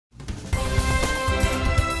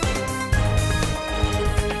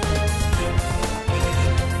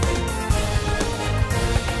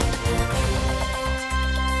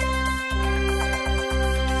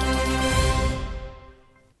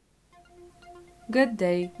Good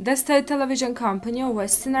day. The state television company of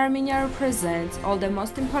Western Armenia represents all the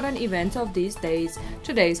most important events of these days.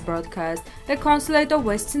 Today's broadcast, the Consulate of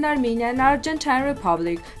Western Armenia and Argentine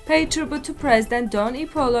Republic paid tribute to President Don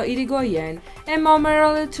Ippolito Yrigoyen. A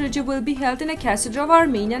memorial liturgy will be held in the Cathedral of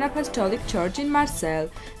Armenian Apostolic Church in Marseille.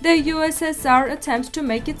 The USSR attempts to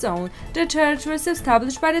make its own the territories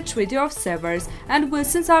established by the Treaty of Sevres and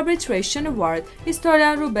Wilson's Arbitration Award,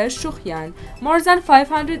 historian Ruben Shukhyan. More than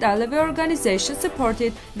 500 Alevi organizations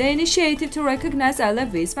supported the initiative to recognize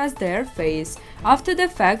Alevism as their faith. After the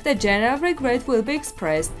fact, a general regret will be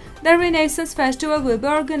expressed. The Renaissance Festival will be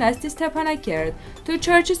organized in Stepanakert. Two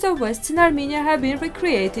churches of Western Armenia have been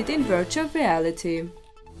recreated in virtual reality.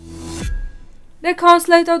 The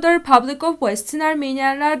Consulate of the Republic of Western Armenia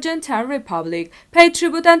and Argentine Republic paid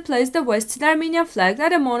tribute and placed the Western Armenian flag at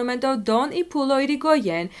the monument of Don Ippolito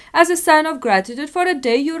Yrigoyen as a sign of gratitude for the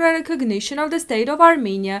de jure recognition of the state of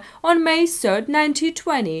Armenia on May 3,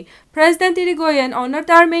 1920. President Yrigoyen honored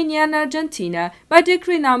Armenia and Argentina by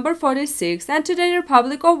Decree No. 46, and today the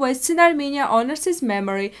Republic of Western Armenia honors his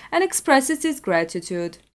memory and expresses its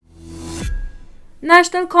gratitude.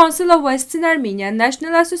 National Council of Western Armenia,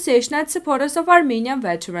 National Association and Supporters of Armenian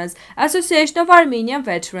Veterans, Association of Armenian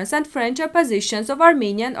Veterans and French Oppositions of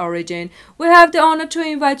Armenian Origin. We have the honor to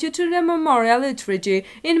invite you to the memorial liturgy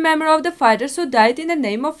in memory of the fighters who died in the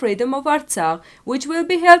name of freedom of Artsakh, which will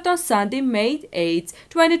be held on Sunday, May 8,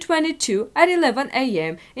 2022 at 11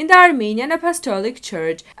 a.m. in the Armenian Apostolic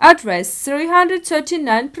Church, address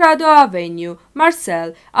 339 Prado Avenue,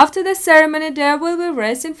 Marseille. After the ceremony, there will be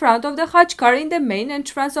rest in front of the Khachkar in the main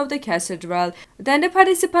entrance of the Cathedral. Then the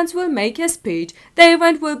participants will make a speech. The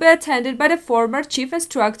event will be attended by the former Chief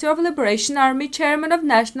Instructor of Liberation Army, Chairman of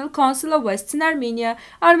National Council of Western Armenia,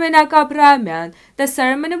 Armen. The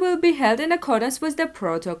ceremony will be held in accordance with the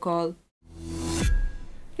protocol.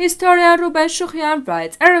 Historian Ruben Shukhyan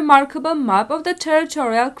writes, a remarkable map of the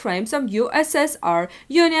territorial claims of USSR,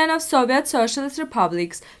 Union of Soviet Socialist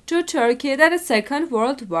Republics, to Turkey at the Second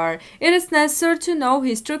World War. It is necessary to know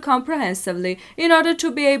history comprehensively in order to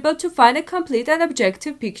be able to find a complete and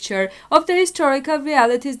objective picture of the historical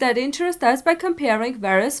realities that interest us by comparing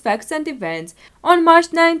various facts and events. On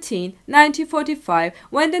March 19, 1945,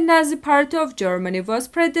 when the Nazi Party of Germany was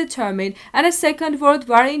predetermined and a Second World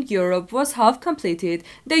War in Europe was half completed,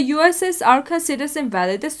 the USSR considers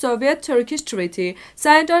invalid the Soviet-Turkish Treaty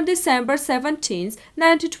signed on December 17,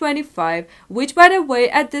 1925, which, by the way,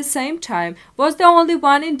 at the same time, was the only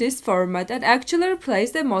one in this format that actually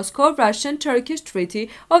replaced the Moscow-Russian-Turkish Treaty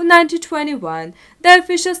of 1921. The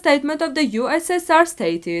official statement of the USSR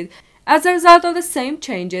stated, as a result of the same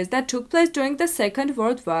changes that took place during the Second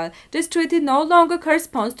World War, this treaty no longer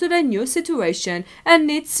corresponds to the new situation and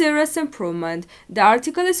needs serious improvement. The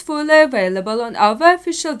article is fully available on our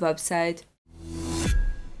official website.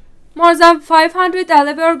 More than 500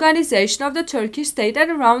 Alevi organizations of the Turkish state and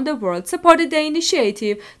around the world supported the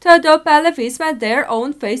initiative to adopt Alevism as their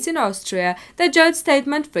own faith in Austria. The joint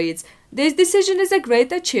statement reads, "This decision is a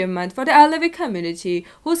great achievement for the Alevi community,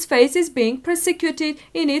 whose faith is being persecuted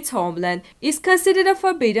in its homeland, is considered a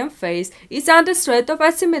forbidden faith, is under threat of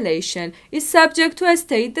assimilation, is subject to a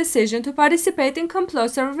state decision to participate in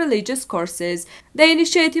compulsory religious courses." The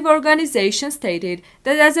initiative organization stated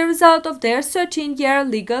that as a result of their 13-year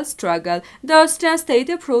legal struggle, the Austrian state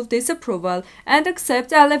approved this approval and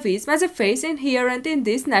accepts Alevism as a faith inherent in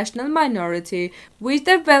this national minority, which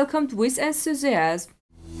they welcomed with enthusiasm.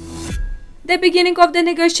 The beginning of the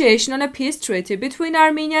negotiation on a peace treaty between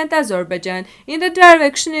Armenia and Azerbaijan, in the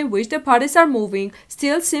direction in which the parties are moving,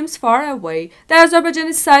 still seems far away. The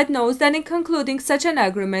Azerbaijani side knows that in concluding such an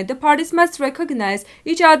agreement, the parties must recognize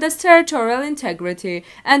each other's territorial integrity,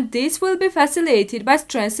 and this will be facilitated by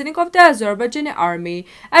strengthening of the Azerbaijani army.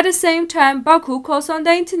 At the same time, Baku calls on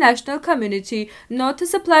the international community not to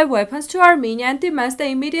supply weapons to Armenia and demands the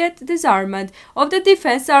immediate disarmament of the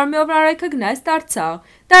defense army of unrecognized Artsakh.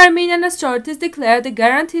 The Armenian authorities declare the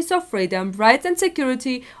guarantees of freedom, rights and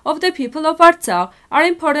security of the people of Artsakh are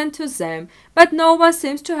important to them, but no one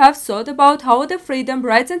seems to have thought about how the freedom,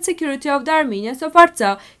 rights and security of the Armenians of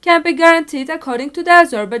Artsakh can be guaranteed according to the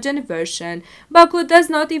Azerbaijani version. Baku does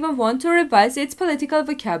not even want to revise its political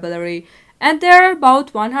vocabulary, and there are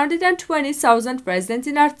about 120,000 residents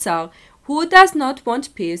in Artsakh. Who does not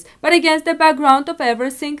want peace? But against the background of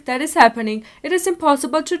everything that is happening, it is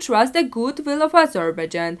impossible to trust the goodwill of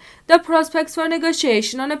Azerbaijan. The prospects for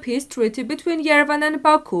negotiation on a peace treaty between Yerevan and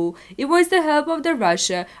Baku, even with the help of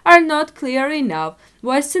Russia, are not clear enough.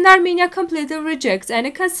 Western Armenia completely rejects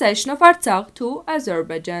any concession of Artsakh to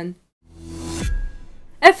Azerbaijan.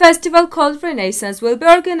 A festival called Renaissance will be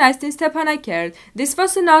organized in Stepanakert. This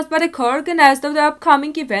was announced by the co-organizer of the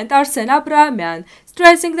upcoming event, Abrahamian,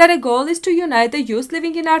 stressing that the goal is to unite the youth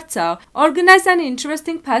living in Artsakh, organize an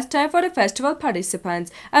interesting pastime for the festival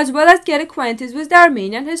participants, as well as get acquainted with the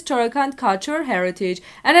Armenian historical and cultural heritage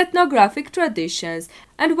and ethnographic traditions.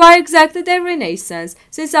 And why exactly the Renaissance?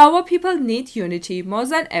 Since our people need unity more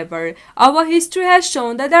than ever. Our history has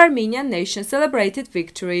shown that the Armenian nation celebrated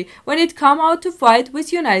victory when it came out to fight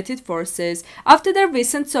with united forces. After the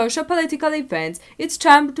recent socio-political events, it's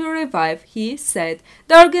time to revive, he said.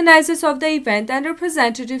 The organizers of the event and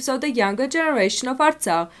representatives of the younger generation of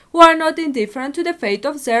Artsakh, who are not indifferent to the fate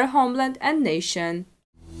of their homeland and nation.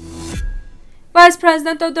 Vice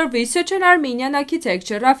President of the Research on Armenian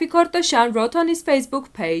Architecture, Rafik Ortosyan, wrote on his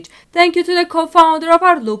Facebook page, "Thank you to the co-founder of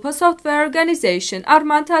our Lupa software organization,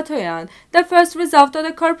 Arman Tatoyan. The first result of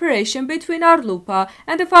the cooperation between our Lupa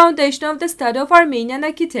and the Foundation of the Study of Armenian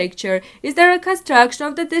Architecture is the reconstruction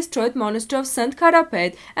of the destroyed monastery of St.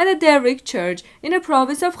 Karapet and the Dervic Church in the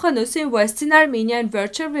province of Khanus in Western Armenia in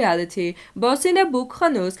virtual reality, both in the book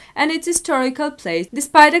Khanus and its historical place,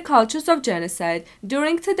 despite the cultures of genocide.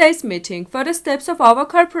 During today's meeting, further steps of our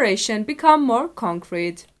cooperation become more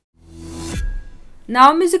concrete."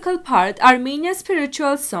 Now musical part, Armenian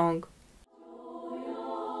spiritual song.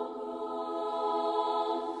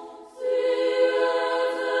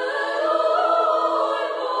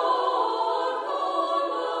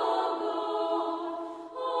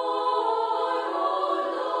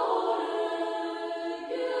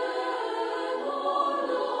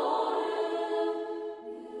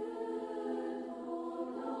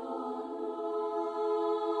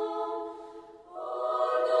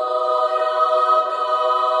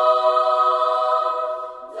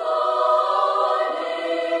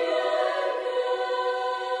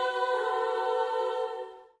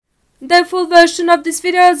 The full version of this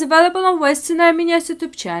video is available on Western Armenia's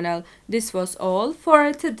YouTube channel. This was all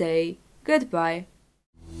for today. Goodbye.